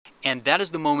And that is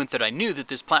the moment that I knew that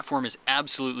this platform is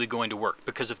absolutely going to work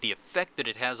because of the effect that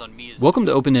it has on me. Welcome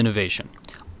to Open Innovation.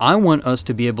 I want us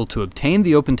to be able to obtain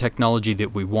the open technology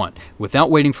that we want without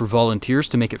waiting for volunteers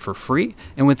to make it for free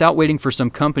and without waiting for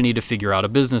some company to figure out a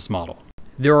business model.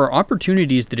 There are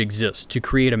opportunities that exist to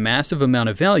create a massive amount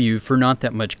of value for not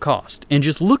that much cost. And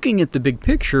just looking at the big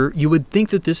picture, you would think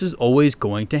that this is always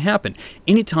going to happen.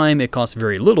 Anytime it costs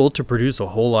very little to produce a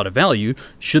whole lot of value,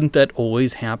 shouldn't that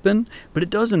always happen? But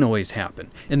it doesn't always happen.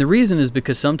 And the reason is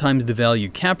because sometimes the value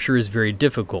capture is very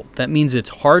difficult. That means it's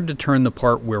hard to turn the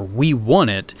part where we want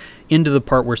it into the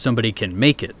part where somebody can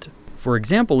make it. For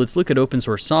example, let's look at open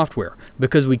source software.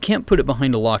 Because we can't put it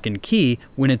behind a lock and key,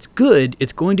 when it's good,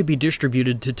 it's going to be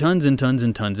distributed to tons and tons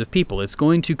and tons of people. It's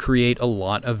going to create a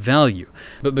lot of value.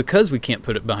 But because we can't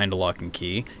put it behind a lock and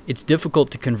key, it's difficult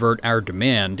to convert our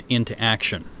demand into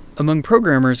action. Among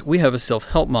programmers, we have a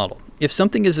self-help model. If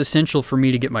something is essential for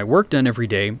me to get my work done every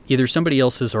day, either somebody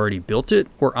else has already built it,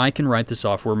 or I can write the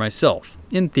software myself,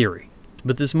 in theory.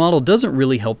 But this model doesn't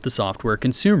really help the software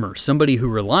consumer, somebody who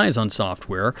relies on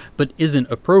software but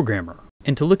isn't a programmer.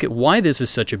 And to look at why this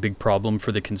is such a big problem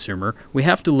for the consumer, we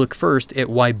have to look first at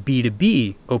why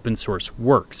B2B open source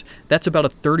works. That's about a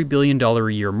 $30 billion a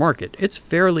year market. It's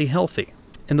fairly healthy.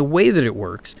 And the way that it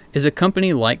works is a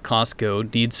company like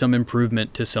Costco needs some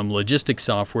improvement to some logistics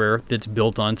software that's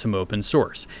built on some open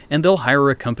source. And they'll hire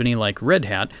a company like Red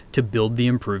Hat to build the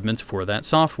improvements for that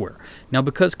software. Now,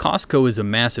 because Costco is a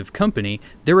massive company,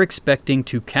 they're expecting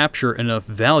to capture enough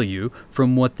value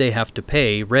from what they have to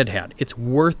pay Red Hat. It's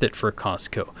worth it for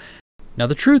Costco. Now,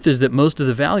 the truth is that most of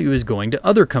the value is going to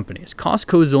other companies.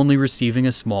 Costco is only receiving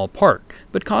a small part,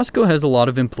 but Costco has a lot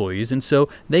of employees, and so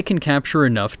they can capture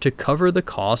enough to cover the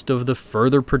cost of the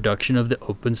further production of the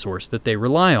open source that they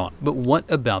rely on. But what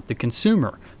about the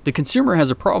consumer? The consumer has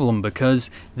a problem because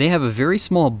they have a very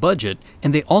small budget,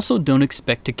 and they also don't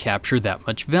expect to capture that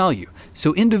much value.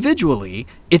 So individually,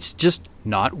 it's just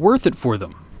not worth it for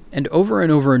them. And over and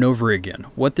over and over again,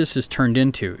 what this has turned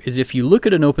into is if you look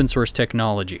at an open source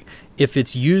technology, if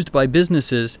it's used by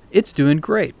businesses, it's doing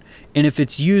great. And if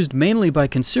it's used mainly by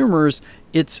consumers,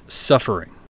 it's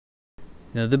suffering.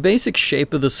 Now, the basic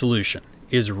shape of the solution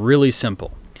is really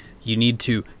simple. You need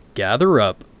to gather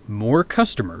up more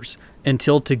customers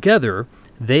until together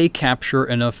they capture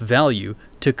enough value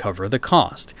to cover the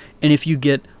cost. And if you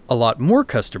get a lot more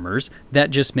customers, that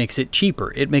just makes it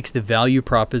cheaper. It makes the value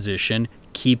proposition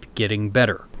keep getting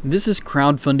better. This is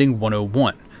crowdfunding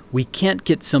 101. We can't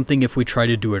get something if we try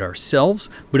to do it ourselves,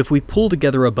 but if we pull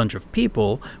together a bunch of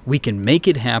people, we can make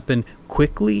it happen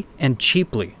quickly and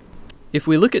cheaply. If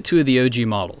we look at two of the OG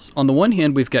models, on the one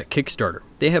hand we've got Kickstarter.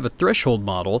 They have a threshold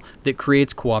model that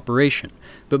creates cooperation.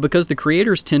 But because the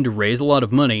creators tend to raise a lot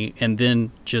of money and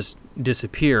then just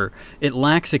disappear, it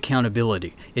lacks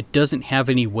accountability. It doesn't have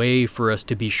any way for us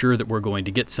to be sure that we're going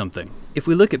to get something. If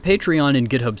we look at Patreon and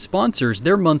GitHub sponsors,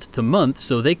 they're month to month,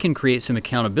 so they can create some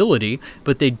accountability,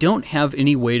 but they don't have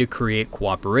any way to create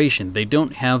cooperation. They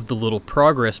don't have the little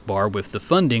progress bar with the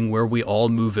funding where we all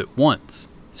move at once.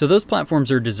 So those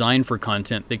platforms are designed for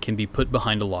content that can be put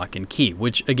behind a lock and key,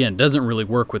 which again doesn't really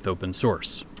work with open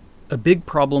source. A big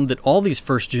problem that all these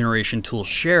first generation tools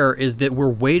share is that we're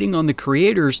waiting on the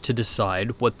creators to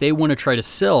decide what they want to try to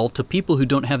sell to people who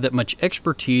don't have that much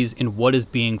expertise in what is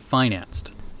being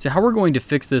financed. So how we're going to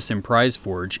fix this in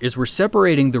PrizeForge is we're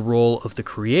separating the role of the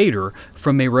creator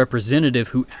from a representative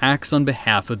who acts on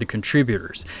behalf of the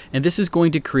contributors. And this is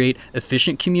going to create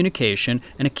efficient communication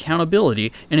and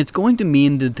accountability, and it's going to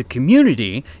mean that the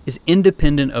community is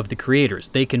independent of the creators.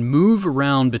 They can move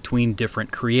around between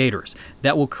different creators.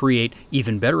 That will create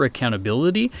even better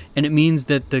accountability, and it means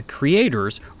that the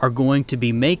creators are going to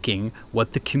be making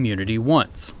what the community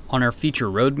wants. On our feature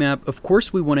roadmap, of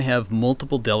course, we want to have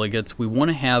multiple delegates. We want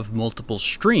to have multiple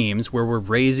streams where we're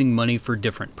raising money for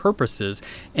different purposes.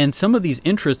 And some of these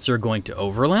interests are going to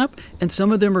overlap, and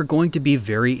some of them are going to be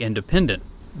very independent.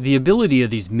 The ability of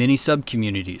these mini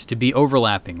sub-communities to be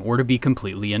overlapping or to be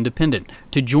completely independent,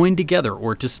 to join together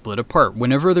or to split apart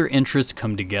whenever their interests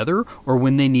come together or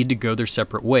when they need to go their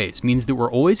separate ways, means that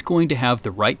we're always going to have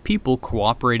the right people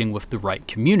cooperating with the right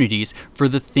communities for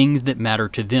the things that matter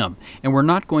to them. And we're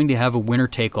not going to have a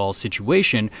winner-take-all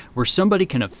situation where somebody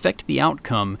can affect the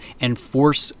outcome and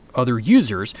force other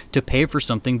users to pay for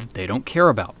something that they don't care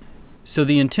about. So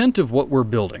the intent of what we're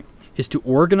building is to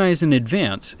organize in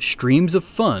advance streams of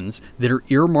funds that are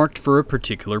earmarked for a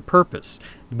particular purpose,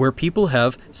 where people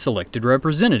have selected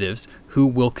representatives who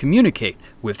will communicate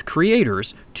with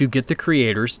creators to get the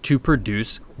creators to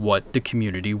produce what the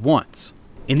community wants.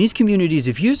 And these communities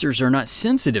of users are not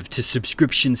sensitive to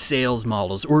subscription sales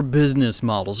models or business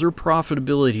models or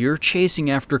profitability or chasing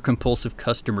after compulsive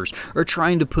customers or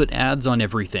trying to put ads on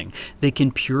everything. They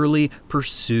can purely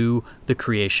pursue the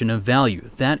creation of value.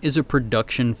 That is a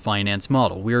production finance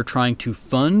model. We are trying to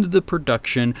fund the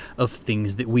production of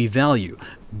things that we value.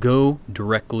 Go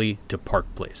directly to Park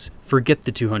Place. Forget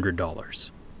the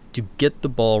 $200. To get the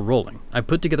ball rolling, I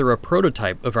put together a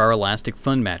prototype of our elastic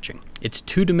fund matching. It's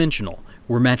two-dimensional.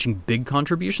 We're matching big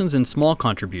contributions and small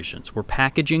contributions. We're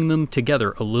packaging them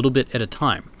together a little bit at a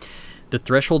time. The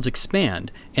thresholds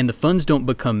expand, and the funds don't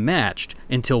become matched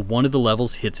until one of the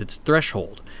levels hits its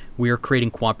threshold. We are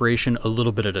creating cooperation a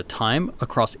little bit at a time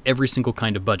across every single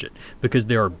kind of budget, because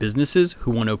there are businesses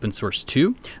who want open source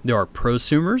too. There are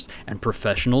prosumers and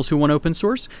professionals who want open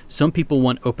source. Some people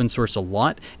want open source a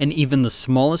lot, and even the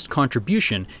smallest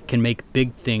contribution can make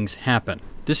big things happen.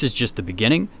 This is just the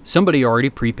beginning. Somebody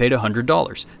already prepaid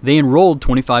 $100. They enrolled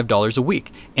 $25 a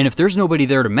week. And if there's nobody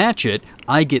there to match it,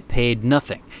 I get paid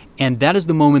nothing. And that is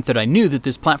the moment that I knew that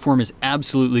this platform is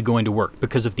absolutely going to work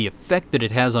because of the effect that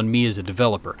it has on me as a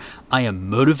developer. I am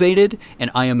motivated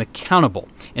and I am accountable.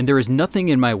 And there is nothing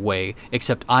in my way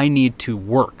except I need to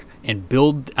work and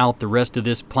build out the rest of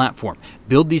this platform.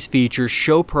 Build these features,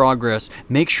 show progress,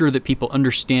 make sure that people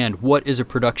understand what is a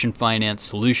production finance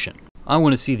solution. I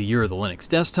want to see the year of the Linux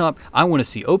desktop, I want to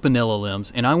see open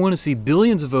LLMs, and I want to see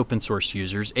billions of open source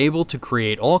users able to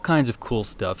create all kinds of cool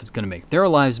stuff. It's going to make their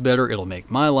lives better, it'll make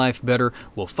my life better,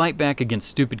 we'll fight back against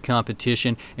stupid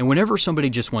competition, and whenever somebody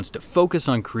just wants to focus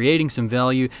on creating some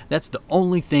value, that's the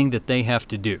only thing that they have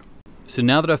to do. So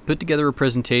now that I've put together a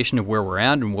presentation of where we're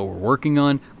at and what we're working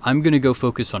on, I'm going to go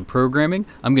focus on programming.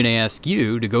 I'm going to ask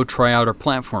you to go try out our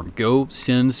platform. Go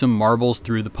send some marbles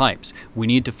through the pipes. We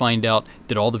need to find out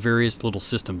that all the various little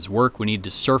systems work. We need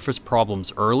to surface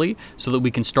problems early so that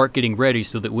we can start getting ready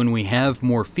so that when we have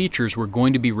more features, we're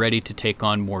going to be ready to take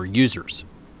on more users.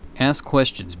 Ask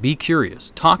questions, be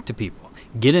curious, talk to people,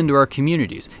 get into our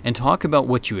communities, and talk about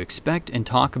what you expect and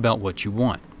talk about what you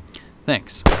want.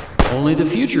 Thanks. Only the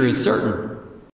future is certain.